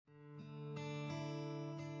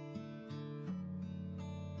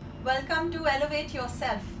Welcome to Elevate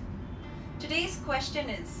Yourself. Today's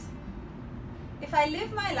question is, if I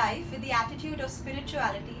live my life with the attitude of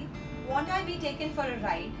spirituality, won't I be taken for a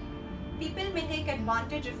ride? People may take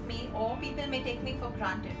advantage of me or people may take me for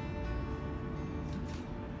granted.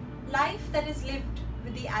 Life that is lived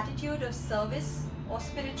with the attitude of service or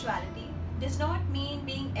spirituality does not mean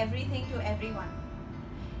being everything to everyone.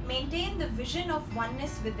 Maintain the vision of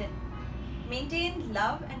oneness within. Maintain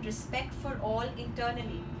love and respect for all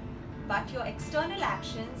internally. But your external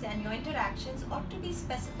actions and your interactions ought to be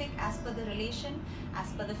specific as per the relation,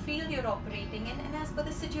 as per the field you're operating in, and as per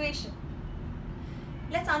the situation.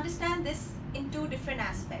 Let's understand this in two different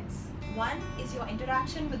aspects. One is your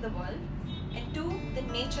interaction with the world, and two, the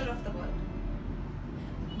nature of the world.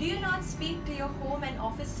 Do you not speak to your home and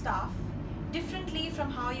office staff differently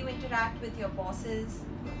from how you interact with your bosses,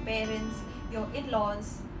 your parents, your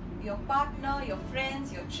in-laws, your partner, your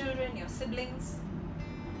friends, your children, your siblings?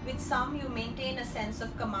 With some you maintain a sense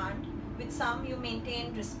of command, with some you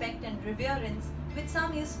maintain respect and reverence, with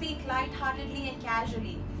some you speak light-heartedly and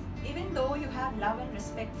casually, even though you have love and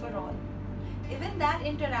respect for all. Even that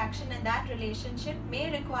interaction and that relationship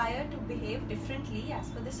may require to behave differently as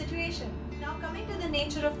per the situation. Now coming to the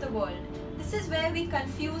nature of the world, this is where we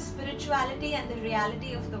confuse spirituality and the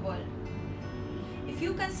reality of the world. If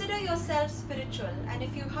you consider yourself spiritual and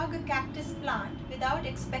if you hug a cactus plant without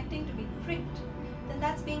expecting to be pricked, then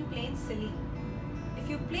that's being plain silly. If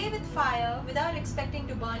you play with fire without expecting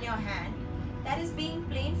to burn your hand, that is being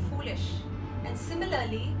plain foolish. And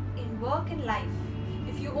similarly, in work and life,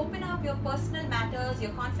 if you open up your personal matters,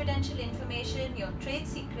 your confidential information, your trade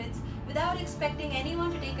secrets without expecting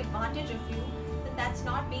anyone to take advantage of you, then that's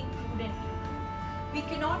not being prudent. We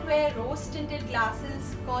cannot wear rose-tinted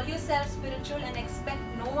glasses, call yourself spiritual and expect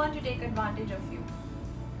no one to take advantage of you.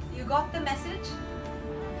 You got the message?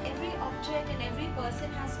 Every object and every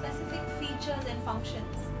person has specific features and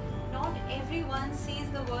functions. Not everyone sees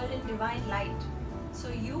the world in divine light. So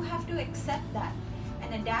you have to accept that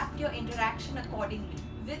and adapt your interaction accordingly.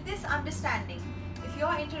 With this understanding, if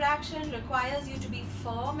your interaction requires you to be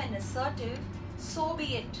firm and assertive, so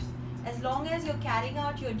be it, as long as you're carrying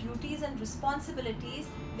out your duties and responsibilities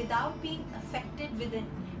without being affected within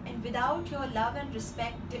and without your love and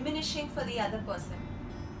respect diminishing for the other person.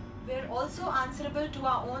 We're also answerable to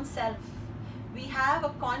our own self. We have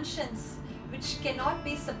a conscience which cannot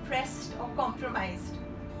be suppressed or compromised.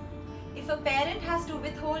 If a parent has to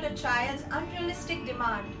withhold a child's unrealistic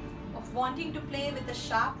demand of wanting to play with a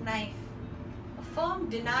sharp knife, a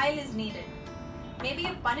firm denial is needed. Maybe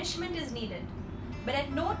a punishment is needed, but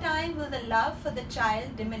at no time will the love for the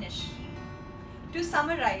child diminish. To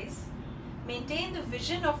summarize, maintain the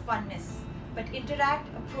vision of oneness, but interact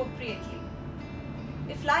appropriately.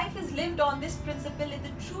 If life is lived on this principle in the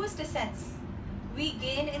truest essence, we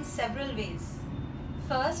gain in several ways.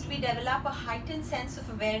 First, we develop a heightened sense of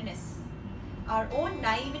awareness. Our own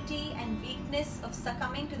naivety and weakness of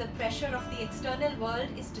succumbing to the pressure of the external world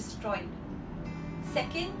is destroyed.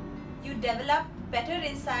 Second, you develop better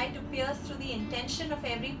insight to pierce through the intention of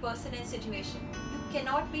every person and situation. You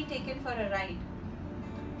cannot be taken for a ride.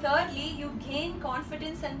 Thirdly, you gain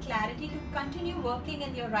confidence and clarity to continue working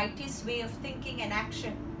in your righteous way of thinking and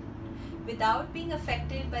action without being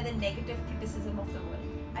affected by the negative criticism of the world.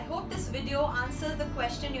 I hope this video answers the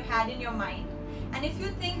question you had in your mind. And if you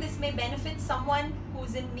think this may benefit someone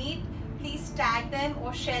who's in need, please tag them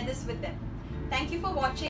or share this with them. Thank you for watching.